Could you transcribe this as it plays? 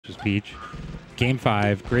was Peach. Game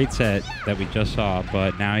 5, great set that we just saw,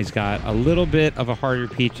 but now he's got a little bit of a harder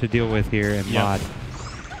Peach to deal with here in lloD.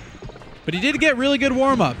 But he did get really good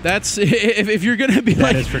warm-up. That's if you're going to be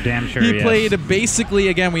that is for damn sure. He played basically,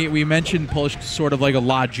 again, we mentioned Polish sort of like a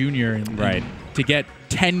lloD Junior. And to get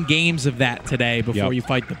 10 games of that today before you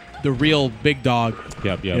fight the real big dog,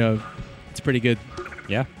 you know, it's pretty good.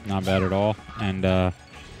 Yeah, not bad at all. And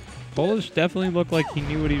Polish definitely looked like he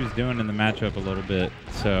knew what he was doing in the matchup a little bit.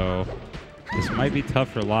 So this might be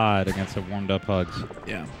tough for lloD against a warmed-up HugS.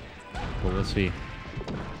 Yeah. But we'll see.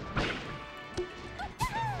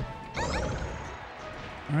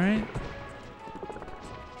 All right.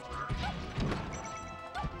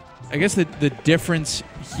 I guess the difference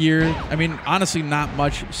here, I mean, honestly, not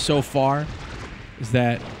much so far, is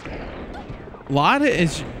that lloD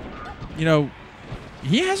is, you know,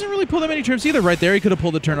 he hasn't really pulled that many turns either. Right there, he could have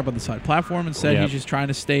pulled the turn up on the side platform. Instead, he's just trying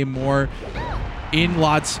to stay more in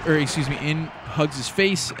lloD's, or excuse me, in HugS'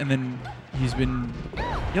 face, and then he's been,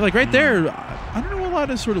 yeah, like right there. I don't know what lloD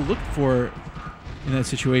has sort of looked for in that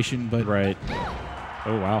situation, but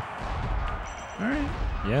Oh, wow. All right.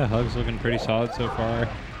 Yeah, HugS looking pretty solid so far.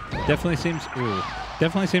 Definitely seems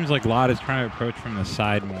like lloD is trying to approach from the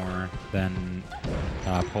side more than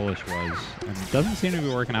Polish was. And it doesn't seem to be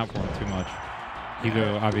working out for him too much.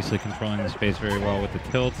 Hugo obviously controlling the space very well with the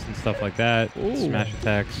tilts and stuff like that. Smash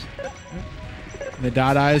attacks. And the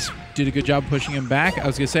dot eyes did a good job pushing him back. I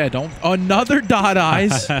was going to say, another dot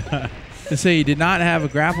eyes. To say he did not have a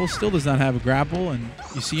grapple, still does not have a grapple, and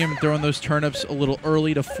you see him throwing those turnips a little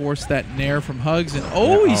early to force that nair from HugS, and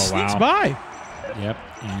he sneaks by. Yep,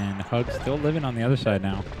 and HugS still living on the other side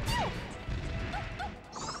now.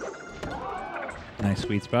 Nice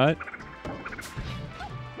sweet spot.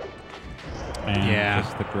 And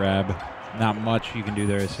just the grab. Not much you can do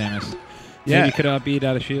there as Samus. Yeah, he could have beat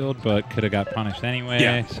out of shield, but could have got punished anyway.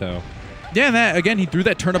 Yeah. So. Yeah, and that again, he threw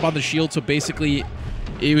that turnip on the shield, so basically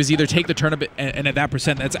it was either take the turnip, and at that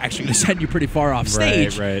percent, that's actually going to send you pretty far off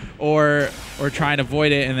stage, or try and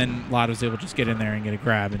avoid it, and then lloD was able to just get in there and get a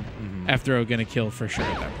grab, and F-throw going to kill for sure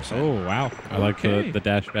at that percent. Oh, wow. I like the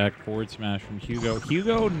dash back forward smash from Hugo.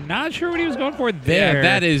 Hugo, not sure what he was going for there. Yeah,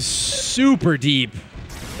 that is super deep.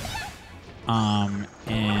 And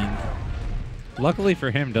luckily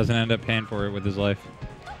for him, doesn't end up paying for it with his life.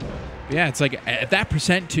 Yeah, it's like at that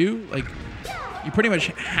percent too, like you pretty much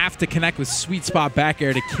have to connect with sweet spot back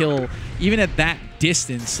air to kill, even at that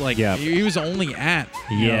distance. Like he was only at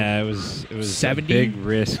it was 70? a big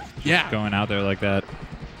risk going out there like that.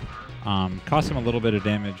 Cost him a little bit of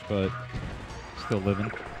damage, but still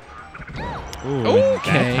living. Ooh,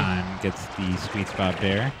 that time gets the sweet spot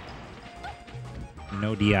there.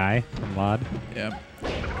 No DI from lloD. Yep.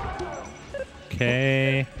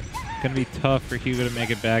 Okay. Gonna be tough for Hugo to make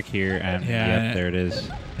it back here, and yep, there it is.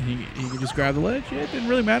 He could just grab the ledge. Yeah, it didn't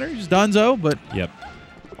really matter. He's donezo, but yep.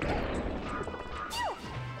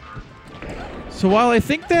 So while I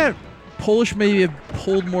think that Polish may have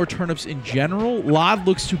pulled more turnips in general, lloD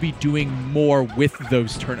looks to be doing more with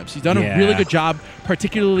those turnips. He's done a really good job,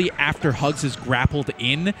 particularly after HugS has grappled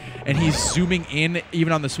in, and he's zooming in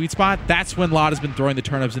even on the sweet spot. That's when lloD has been throwing the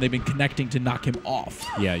turnips, and they've been connecting to knock him off.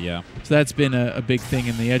 Yeah. So that's been a big thing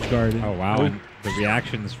in the edge guard. Oh, wow. And the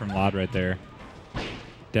reactions from lloD right there.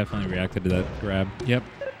 Definitely reacted to that grab. Yep.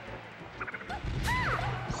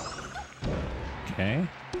 Okay.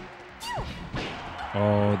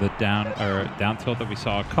 Oh, the down tilt that we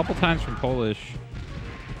saw a couple times from Polish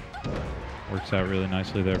works out really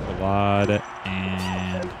nicely there for lloD,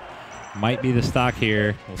 and might be the stock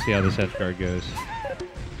here. We'll see how this edge guard goes.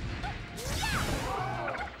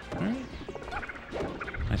 All right.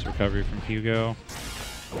 Nice recovery from Hugo.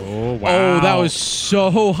 Oh, wow. Oh, that was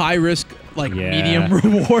so high risk, like medium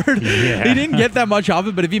reward. He didn't get that much off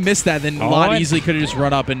it, but if he missed that, then lloD easily could have just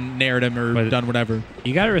run up and nared him or done whatever.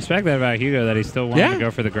 You got to respect that about Hugo, that he still wanted to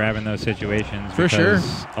go for the grab in those situations. For sure.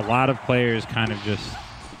 A lot of players kind of just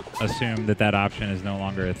assume that option is no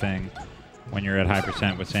longer a thing when you're at high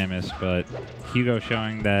percent with Samus, but Hugo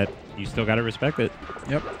showing that you still got to respect it.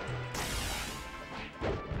 Yep.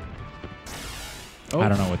 I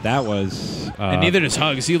don't know what that was. And neither does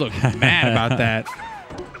HugS. He looked mad about that.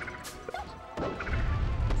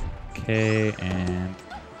 Okay, and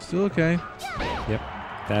still okay. Yep.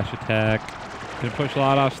 Dash attack. Gonna push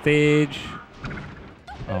lloD off stage.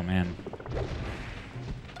 Oh, man.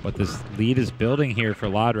 What this lead is building here for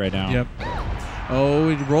lloD right now. Yep. Oh,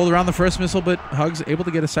 he rolled around the first missile, but HugS able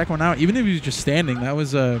to get a second one out. Even if he was just standing, that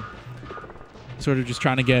was sort of just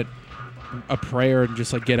trying to get a prayer and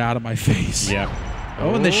just like get out of my face. Yeah.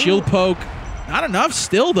 Oh, and the shield poke. Not enough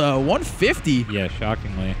still, though. 150. Yeah,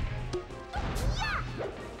 shockingly.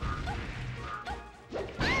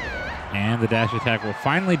 And the dash attack will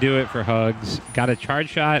finally do it for HugS. Got a charge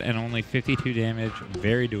shot and only 52 damage.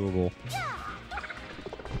 Very doable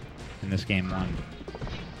in this game 1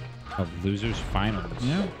 of Losers Finals.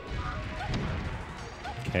 Yeah.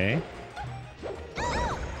 Okay.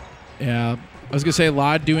 Yeah. I was going to say,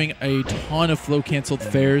 lloD doing a ton of flow canceled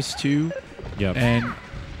fairs, too. Yep. And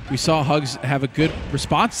we saw HugS have a good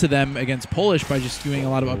response to them against Polish by just doing a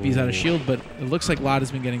lot of up Bs out of shield, but it looks like lloD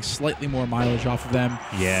has been getting slightly more mileage off of them.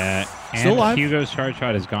 Yeah. Still alive. HugO's charge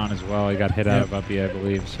shot is gone as well. He got hit out of up B, I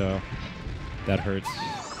believe, so that hurts.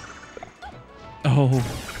 Oh.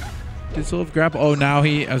 Did still have grapple? Oh, now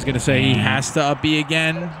I was going to say he has to up B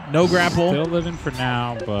again. No grapple. Still living for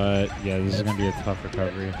now, but yeah, this is going to be a tough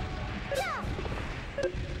recovery.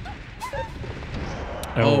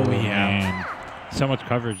 Oh, yeah. Man. So much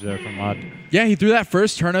coverage there from lloD. Yeah, he threw that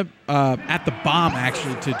first turnip at the bomb,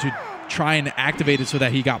 actually, to try and activate it so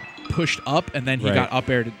that he got pushed up, and then he got up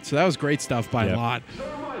aired. So that was great stuff by lloD.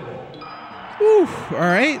 Whew. All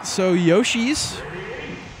right, so Yoshi's.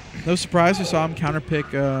 No surprise, we saw him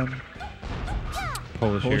counterpick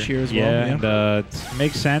Polish here as well. Yeah, and it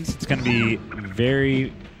makes sense. It's going to be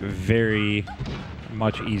very, very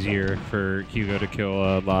much easier for Hugo to kill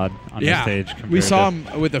lloD on the stage. We saw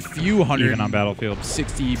him with a few even on battlefield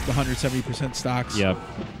 60, 170% stocks. Yep.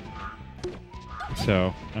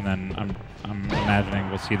 So, and then I'm imagining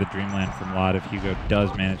we'll see the Dreamland from lloD if Hugo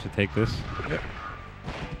does manage to take this. Yep.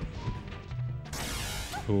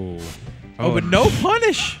 Ooh. Oh, but no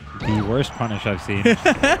punish. The worst punish I've seen.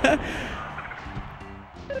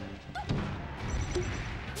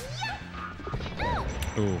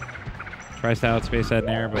 Ooh. Tries to outspace that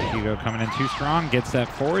nair, but Hugo coming in too strong. Gets that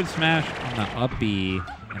forward smash on the up B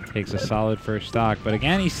and takes a solid first stock. But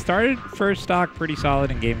again, he started first stock pretty solid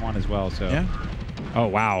in game 1 as well. So. Yeah. Oh,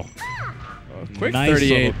 wow. Quick nice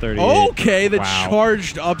 38. 38. Okay, the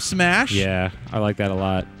charged up smash. Yeah, I like that a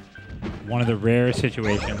lot. One of the rare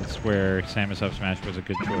situations where Samus up smash was a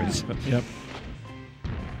good choice. Yep.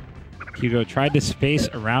 Hugo tried to space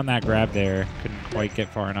around that grab there. Couldn't quite get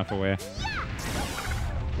far enough away.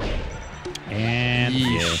 And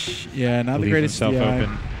yeah, not the greatest himself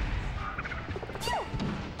open.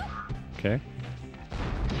 Okay.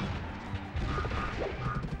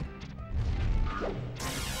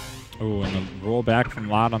 Oh, and the roll back from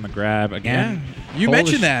lloD on the grab again. Yeah, you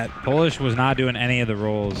mentioned that Polish was not doing any of the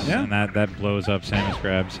rolls, and that blows up Samus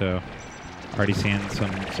grab. So already seeing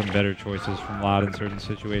some better choices from lloD in certain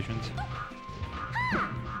situations.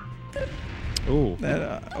 Ooh.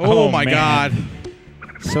 Oh my God.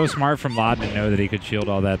 So smart from lloD to know that he could shield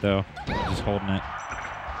all that, though. Just holding it.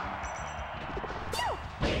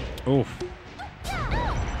 Oof.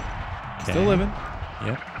 Okay. Still living.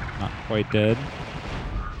 Yep. Not quite dead.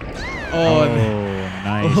 Oh,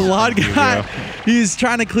 nice. lloD got. He's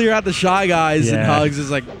trying to clear out the shy guys, and HugS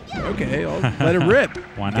is like, okay, I'll let it rip.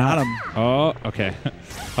 Why not? Got him. Oh, okay.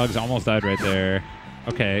 HugS almost died right there.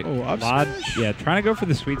 Okay. lloD, trying to go for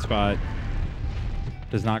the sweet spot.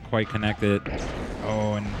 Does not quite connect it.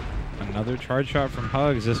 Oh, and another charge shot from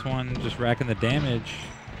HugS. This one just racking the damage.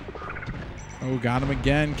 Oh, got him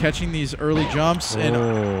again. Catching these early jumps.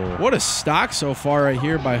 And what a stock so far right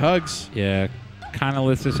here by HugS. Yeah, kind of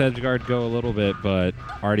lets this edge guard go a little bit, but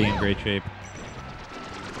already in great shape.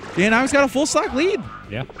 Yeah, now he's got a full stock lead.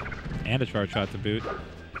 Yeah, and a charge shot to boot.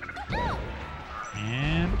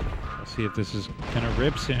 And we'll see if this is going to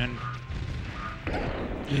rip soon.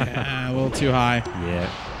 Yeah, a little too high. Yeah.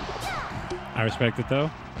 I respect it, though.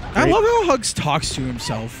 I love how HugS talks to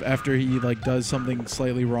himself after he does something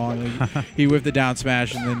slightly wrong. Like, he whiffed the down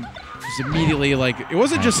smash and then just immediately it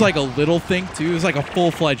wasn't just like a little thing too. It was like a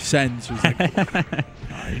full-fledged sentence. It was like,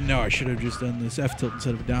 I know I should have just done this F tilt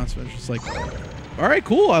instead of a down smash. It's like, all right,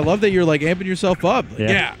 cool. I love that you're amping yourself up. Like,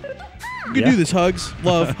 yeah, you can do this, HugS.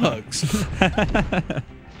 Love HugS.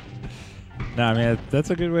 No, I mean that's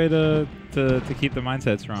a good way to keep the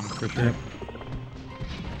mindset strong for sure.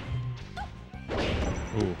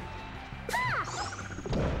 Ooh.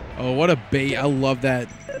 Oh, what a bait. I love that.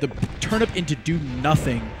 The turnip into do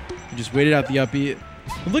nothing. And just waited out the up B.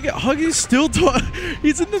 And look at HugS. He's still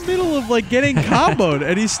he's in the middle of getting comboed,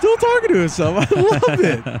 and he's still talking to himself. I love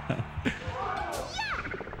it.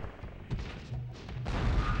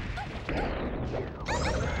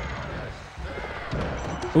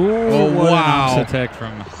 Ooh, oh, wow. An attack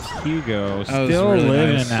from Hugo. That Still really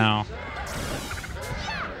living nice. now.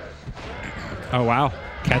 Oh, wow.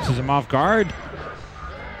 Catches him off guard.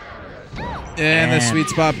 And the sweet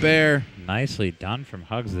spot bear. Nicely done from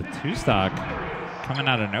HugS. The 2-stock coming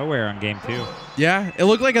out of nowhere on game 2. Yeah, it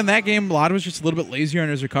looked like in that game, lloD was just a little bit lazier on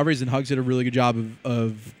his recoveries, and HugS did a really good job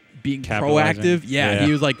of being proactive. Yeah,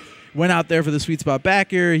 he was went out there for the sweet spot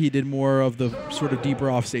back air. He did more of the sort of deeper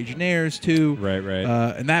offstage nairs too. Right.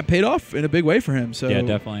 And that paid off in a big way for him. So yeah,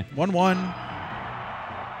 definitely. 1-1.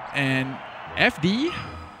 And FD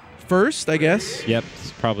first, I guess. Yep,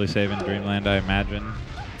 it's probably saving Dreamland, I imagine.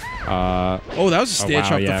 Oh, that was a stitch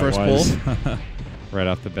wow, off yeah, the first pull. Right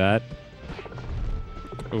off the bat.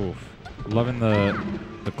 Oof. Loving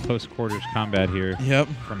the close quarters combat here. Yep.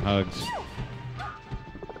 From HugS.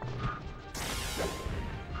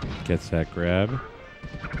 Gets that grab.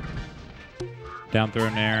 Down throw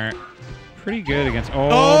nair. Pretty good against.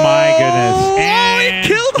 Oh my goodness. And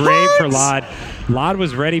he killed great HugS! for lloD. lloD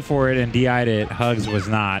was ready for it and DI'd it. HugS was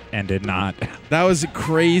not and did not. That was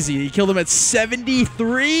crazy. He killed him at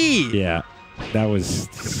 73. Yeah. That was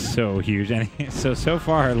so huge. And so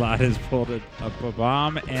far, lloD has pulled a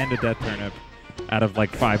bomb and a death turnip out of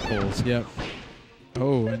like 5 pulls. Yep.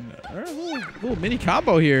 Oh, and a little mini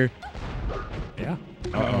combo here. Yeah.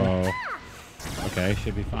 Uh-oh. Okay,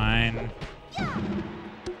 should be fine.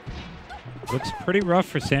 Looks pretty rough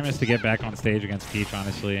for Samus to get back on stage against Peach,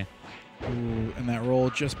 honestly. Ooh, and that roll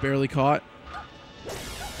just barely caught.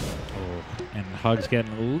 Oh, and HugS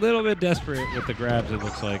getting a little bit desperate with the grabs, it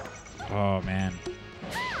looks like. Oh, man.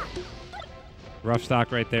 Rough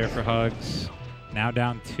stock right there for HugS. Now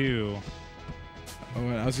down 2. Oh,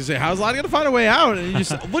 and I was going to say, how's lloD going to find a way out? And you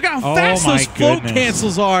just look how fast those float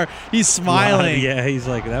cancels are. He's smiling. lloD, yeah, he's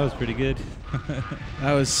like, that was pretty good.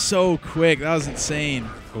 That was so quick. That was insane.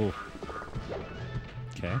 Oh.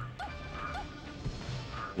 Okay.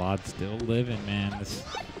 lloD still living, man.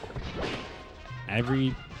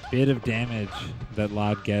 Every bit of damage that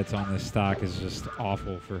lloD gets on this stock is just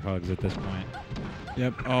awful for HugS at this point.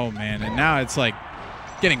 Yep. Oh, man. And now it's like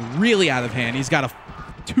getting really out of hand. He's got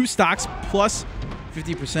 2 stocks plus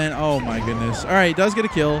 50%. Oh, my goodness. All right. He does get a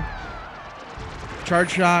kill.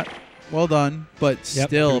 Charge shot. Well done. But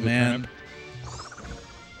still, man.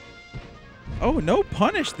 Oh, no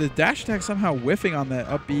punish. The dash attack somehow whiffing on that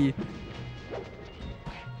up B.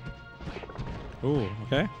 Ooh,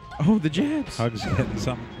 okay. Oh, the jabs. HugS getting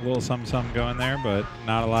a little something going there, but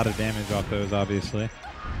not a lot of damage off those, obviously.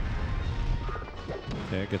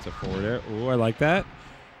 Okay, gets a forward air. Ooh, I like that.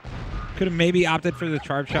 Could have maybe opted for the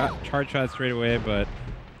charge shot straight away, but,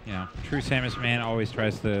 you know, true Samus man always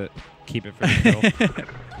tries to keep it for the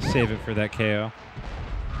kill. Save it for that KO.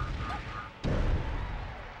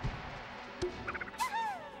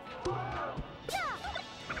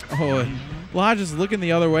 Oh, and lloD is looking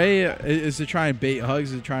the other way. Is to try and bait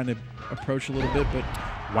HugS, is trying to approach a little bit, but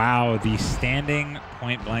wow, the standing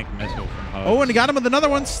point-blank missile from HugS. oh, and he got him with another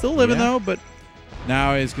one. Still living though, but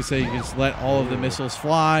now he's gonna say you just let all of the missiles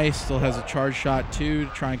fly. Still has a charge shot too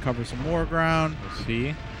to try and cover some more ground. We'll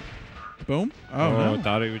see. Boom. Oh, no.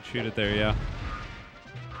 Thought he would shoot it there. Yeah.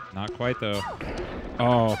 Not quite though.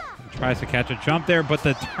 Oh, he tries to catch a jump there, but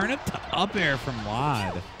the turnip to up air from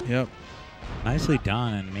lloD. Yep. Nicely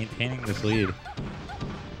done and maintaining this lead.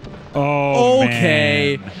 Oh,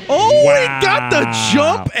 okay. man. Oh, wow. he got the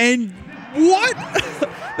jump and what?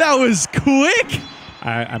 That was quick.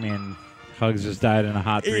 I mean, HugS just died in a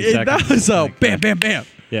hot 3 seconds. That was a bam, bam, bam.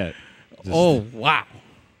 Yeah. Oh, wow.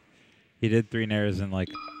 He did 3 nairs in like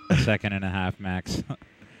a second and a half max.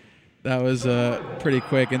 That was pretty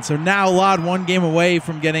quick. And so now lloD 1 game away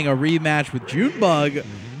from getting a rematch with Junebug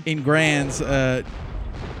in Grands.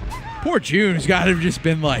 Poor June, who's got to have just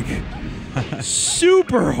been like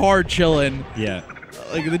super hard chilling. Yeah.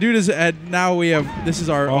 Like the dude is at now we have this is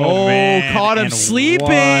our man. Caught him And sleeping.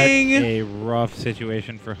 What a rough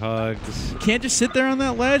situation for HugS. Can't just sit there on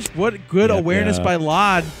that ledge. What good awareness by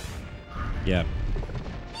lloD. Yep.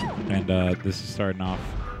 And this is starting off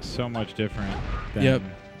so much different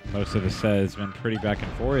than most of the set. It's been pretty back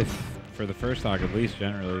and forth for the first stock, at least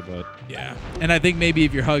generally, but yeah. And I think maybe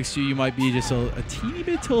if you're HugS too, you might be just a teeny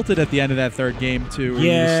bit tilted at the end of that 3rd game too. Where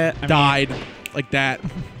you just died like that.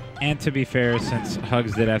 And to be fair, since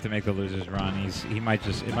HugS did have to make the losers run, it might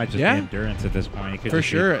just be endurance at this point. He could for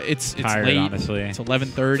sure. It's tired, late. Honestly, it's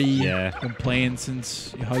 11:30. Yeah, been playing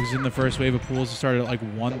since HugS in the first wave of pools. It started at like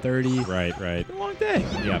 1:30. Right. It's a long day.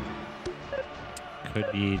 Yep.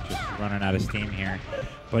 Could be just running out of steam here,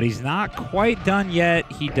 but he's not quite done yet.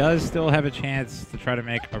 He does still have a chance to try to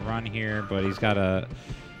make a run here, but he's got a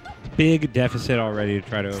big deficit already to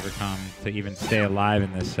try to overcome to even stay alive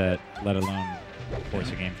in this set, let alone force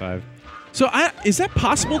a game 5. So is that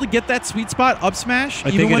possible to get that sweet spot up smash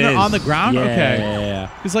even when they're on the ground? Yeah, okay. Yeah.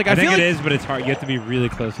 Because like I feel think like it is, but it's hard. You have to be really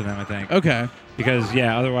close to them, I think. Okay. Because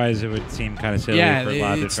otherwise it would seem kind of silly for lloD to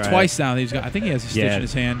try. Yeah, it's twice now. He's got. I think he has a stitch in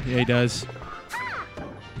his hand. Yeah, he does.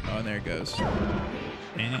 Oh, and there it goes.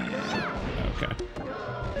 Okay.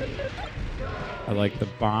 I like the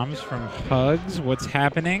bombs from HugS. What's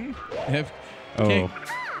happening? Okay. Oh.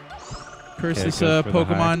 Curse Okay, this goes for the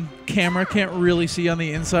Pokemon camera. Can't really see on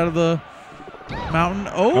the inside of the mountain.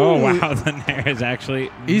 Oh, wow. The Nair is actually...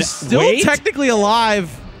 He's still technically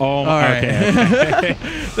alive. Oh, all right. Okay.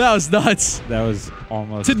 That was nuts. That was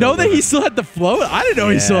almost... To know that he still had the float? I didn't know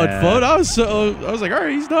he still had float. I was like, all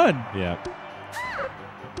right, he's done. Yeah.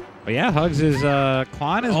 But yeah, HugS is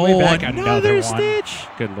clawing his way back. Another one. Stitch.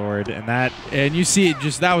 Good Lord. And you see it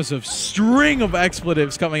that was a string of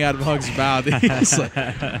expletives coming out of HugS' mouth. He's like,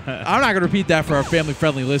 I'm not going to repeat that for our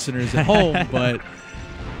family-friendly listeners at home, but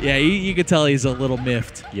yeah, you could tell he's a little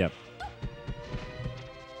miffed. Yep.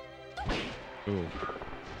 Ooh.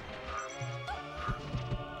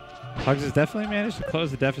 HugS has definitely managed to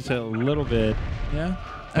close the deficit a little bit. Yeah.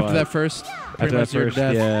 After that first,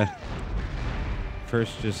 yeah.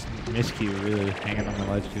 First, just miscue, really hanging on the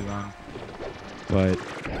ledge too long. But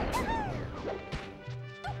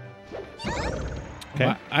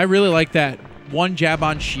okay, I really like that one jab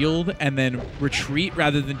on shield and then retreat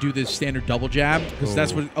rather than do this standard double jab, because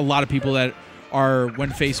that's what a lot of people that are, when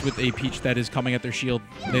faced with a Peach that is coming at their shield,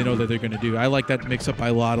 they know that they're going to do. I like that mix up by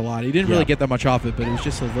lloD a lot. He didn't really get that much off it, but it was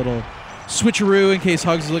just a little switcheroo in case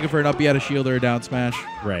HugS is looking for an up B out of shield or a down smash.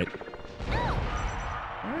 Right.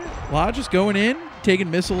 lloD just going in, taking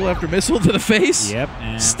missile after missile to the face. Yep.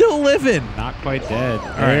 And still living. Not quite dead.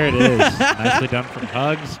 There it is. Nicely done from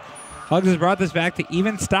HugS. HugS has brought this back to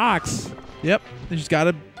even stocks. Yep. They just got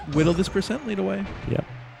to whittle this percent lead away. Yep.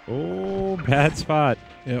 Oh, bad spot.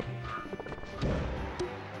 Yep.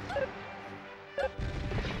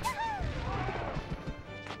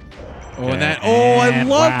 Oh, and that. Oh, I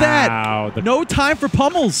love that. No time for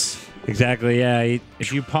pummels. Exactly, yeah.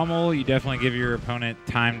 If you pummel, you definitely give your opponent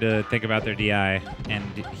time to think about their DI, and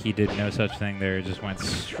he did no such thing there. It just went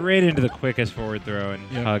straight into the quickest forward throw, and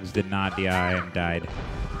HugS did not DI and died.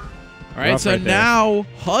 All right, so now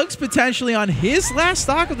HugS potentially on his last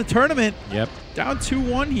stock of the tournament. Yep. Down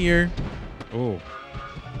 2-1 here. Oh.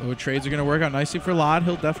 Oh, trades are going to work out nicely for lloD.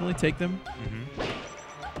 He'll definitely take them.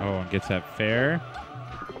 Oh, and gets that fair.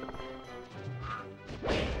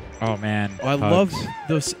 Oh, man. Oh, I love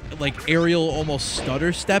those like aerial almost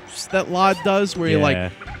stutter steps that lloD does,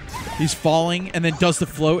 where he's falling and then does the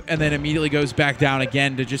float and then immediately goes back down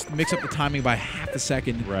again to just mix up the timing by half a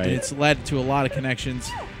second. Right. And it's led to a lot of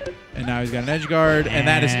connections. And now he's got an edge guard, and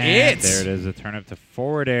that is it. There it is, a turn up to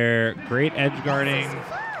forward air. Great edge guarding.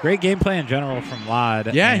 Great gameplay in general from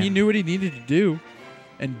lloD. Yeah, he knew what he needed to do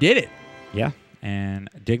and did it. Yeah, and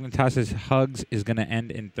Dignitas's HugS is going to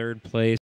end in third place.